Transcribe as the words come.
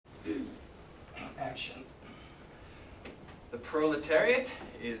Action. The proletariat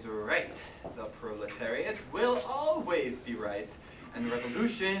is right. The proletariat will always be right. And the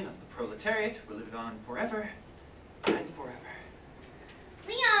revolution of the proletariat will live on forever and forever.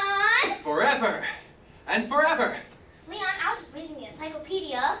 Leon! Forever and forever! Leon, I was just reading the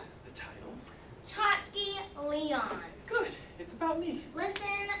encyclopedia. The title? Trotsky, Leon. Good. It's about me. Listen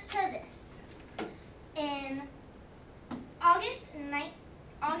to this. In August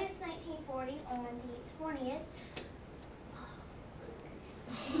 1940, on the 20th,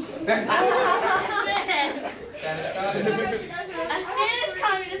 a Spanish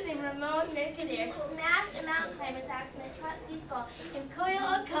communist named Ramon Mercader smashed a mountain climber's axe in Trotsky's skull in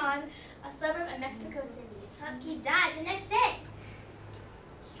Coyoacán, a suburb of Mexico City. Trotsky died the next day.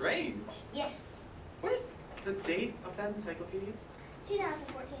 Strange. Yes. What is the date of that encyclopedia?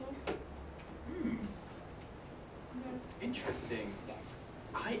 2014. Interesting. Yes.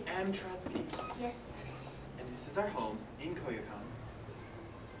 I am Trotsky. Yes. And this is our home in Coyoacán.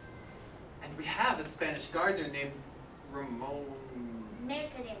 And we have a Spanish gardener named Ramon.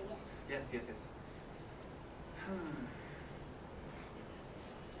 Mercader, yes. Yes.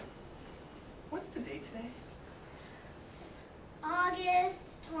 What's the date today?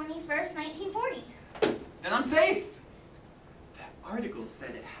 August 21st, 1940. Then I'm safe! That article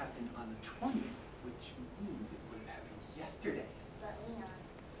said it happened on the 20th, which means it would have happened yesterday. But Leon.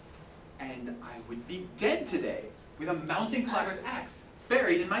 And I would be dead today with a mountain climber's axe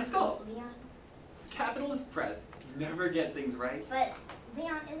buried in my skull. Leon. Capitalist press never get things right. But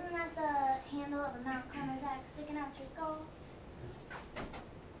Leon, isn't that the handle of a mountain climber's axe sticking out your skull?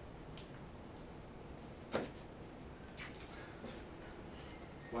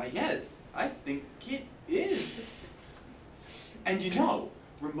 Why, yes, I think it is. And you know,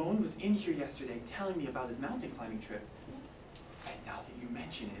 Ramon was in here yesterday telling me about his mountain climbing trip. And now that you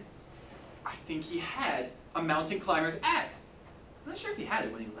mention it, I think he had a mountain climber's axe. I'm not sure if he had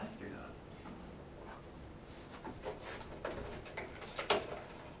it when he left or not.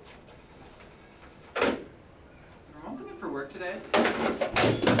 Did Ramon come in for work today?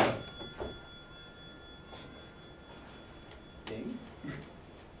 Ding.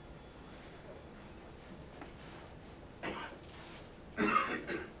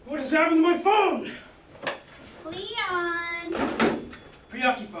 What has happened to my phone? Leon!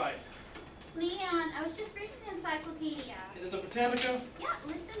 Preoccupied. Leon, I was just reading the encyclopedia. Is it the Britannica? Yeah,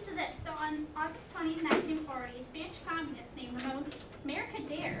 listen to this. So on August 20th, 1940, a Spanish communist named Ramon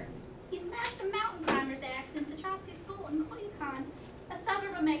Mercader, he smashed a mountain climber's axe into Trotsky's school in Coyoacán, a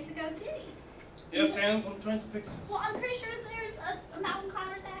suburb of Mexico City. Yes, and I'm trying to fix this. Well, I'm pretty sure there's a mountain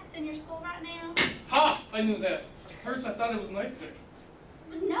climber's axe in your school right now. Ha! I knew that. At first I thought it was an ice pick.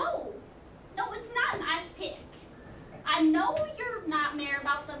 But no, it's not an ice pick. I know your nightmare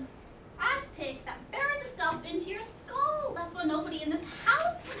about the ice pick that buries itself into your skull. That's why nobody in this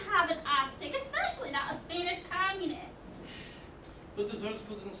house can have an ice pick, especially not a Spanish communist. But this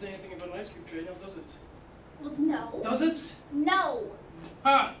article doesn't say anything about an ice cream tray now, does it? Well, no. Does it? No.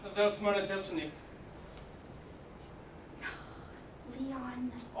 Ha! That's my destiny.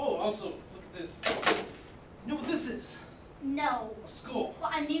 Leon. Oh, also, look at this. You know what this is? No. A skull. Well,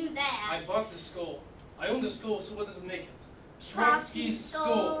 I knew that. I bought this skull. I own this skull, so what does it make it? Trotsky's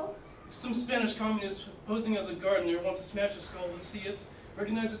skull. If some Spanish communist posing as a gardener wants to smash the skull, we'll see it,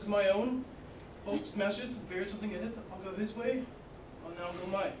 recognize it as my own, smash it, bury something in it, I'll go his way, and then I'll go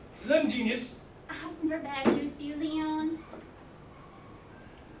mine. I'm genius. I have some very bad news for you, Leon.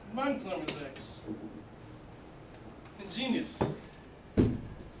 Mind climber's axe. Ingenious.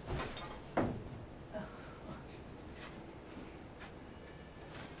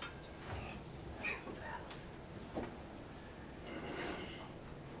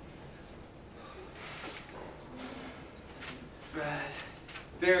 Bad.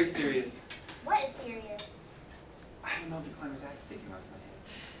 Very serious. What is serious? I have a mountain climber's axe sticking out of my head.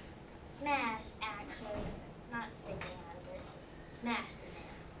 Smash action. Not sticking out of it, it's just smashed in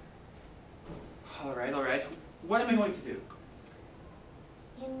there. All right. What am I going to do?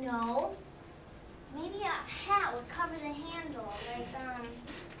 You know, maybe a hat would cover the handle,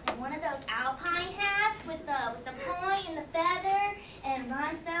 like one of those alpine hats with the point and the feather and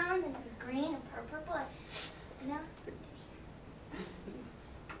rhinestones and green and purple, you know?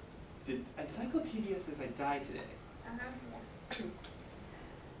 The encyclopedia says I die today. Yeah. Does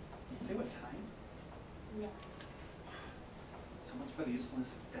it say what time? Yeah. So much for the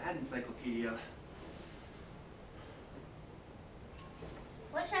usefulness of that encyclopedia.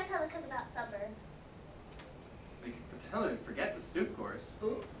 What should I tell the cook about supper? We could tell her to forget the soup course.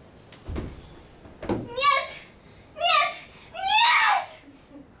 Niet! Niet! Niet!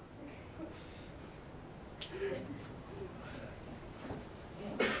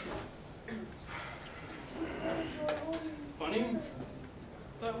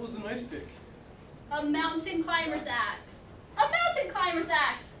 ice pick. A mountain climber's axe. A mountain climber's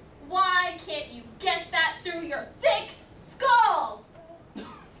axe! Why can't you get that through your thick skull?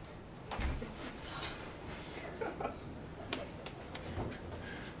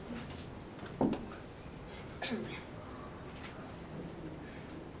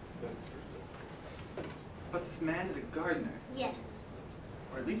 But this man is a gardener. Yes.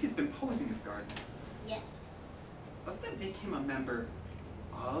 Or at least he's been posing as gardener. Yes. Doesn't that make him a member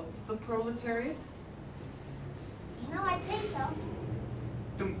of the proletariat? You know, I'd say so.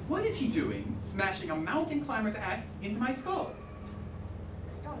 Then what is he doing, smashing a mountain climber's axe into my skull?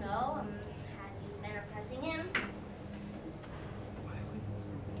 I don't know. Have you been oppressing him? Why would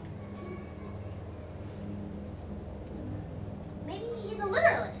he do this to me? Maybe he's a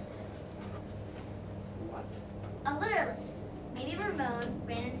literalist. What? A literalist. Maybe Ramon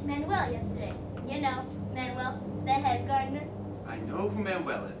ran into Manuel yesterday. You know, Manuel, the head gardener. I know who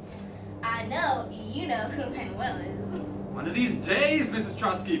Manuel is. I know you know who Manuel is. One of these days, Mrs.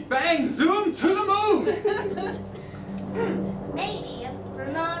 Trotsky, bang, zoom to the moon! Maybe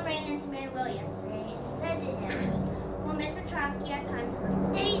Ramon ran into Manuel yesterday and he said to him, well, Mr. Trotsky, I have time to look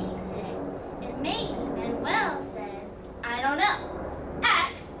at the daisies today. And maybe Manuel said, I don't know.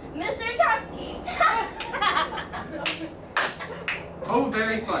 Axe Mr. Trotsky. Oh,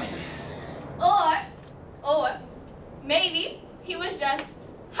 very funny. Or maybe he was just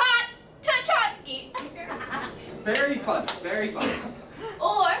hot to Trotsky. Very funny, very funny.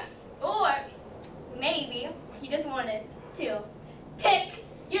 Or maybe he just wanted to pick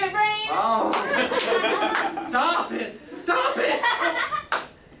your brain. Oh! Stop it! Stop it!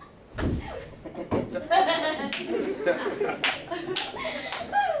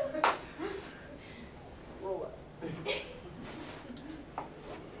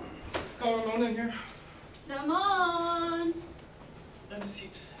 Call Ramon in here. Come on. Have a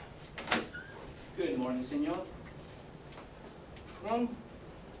seat. Good morning, senor. Ramon,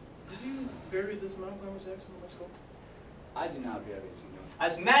 did you bury this mountain climber's axe in my skull? I did not bury it, senor. I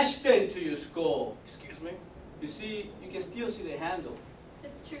smashed it into your skull. Excuse me? You see, you can still see the handle.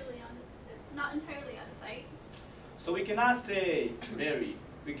 It's truly on. It's not entirely out of sight. So we cannot say bury.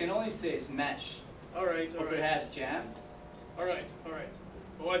 We can only say smash. All right, Or all right. perhaps jam. All right, all right.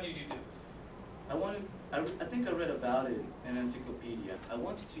 But why did you do this? I think I read about it in an encyclopedia. I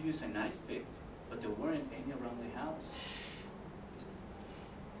wanted to use an ice pick, but there weren't any around the house.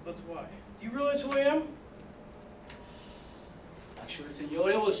 But why? Do you realize who I am? Actually, senor,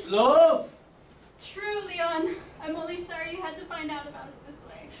 it was love! It's true, Leon. I'm only sorry you had to find out about it this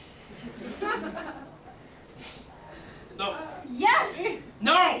way. No. Yes!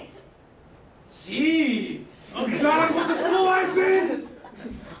 No! See! Oh God, what the fool I've been!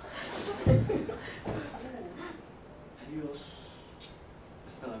 Adios.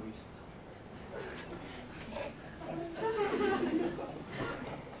 Hasta la vista.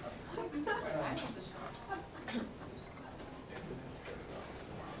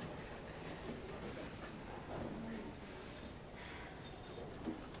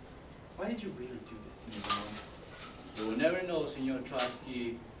 Why did you really do this to me, Ramon? You will never know, senor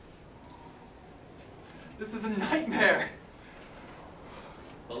Trotsky. This is a nightmare!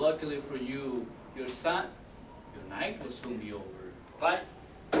 But luckily for you, your night will soon be over. What?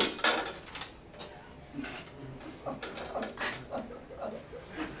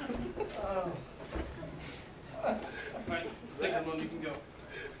 Alright, thank you, Ramon, you can go.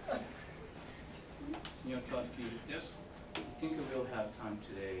 Senor Trotsky, Yes? I think we'll have time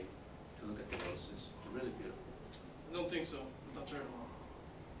today to look at the roses. They're really beautiful. I don't think so. I'll try tomorrow.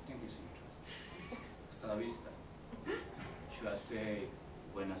 Thank you, senor Trotsky. Hasta la vista. Should I say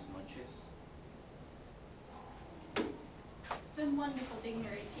buenas noches? It's been wonderful being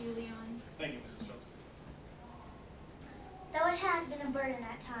married to you, Leon. Thank you, Mrs. Trotsky. Though it has been a burden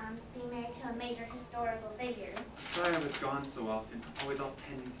at times, being married to a major historical figure. Sorry I was gone so often, always off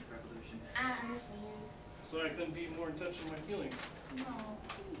tending to the revolution. I understand. Sorry I couldn't be more in touch with my feelings. No,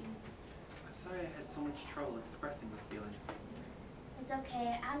 please. I'm sorry I had so much trouble expressing my feelings. It's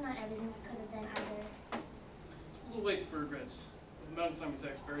okay. I'm not everything I could have been either. We'll wait for regrets. With the mountain climber's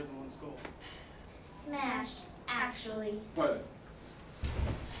axe buried in one skull. Smash, actually. What?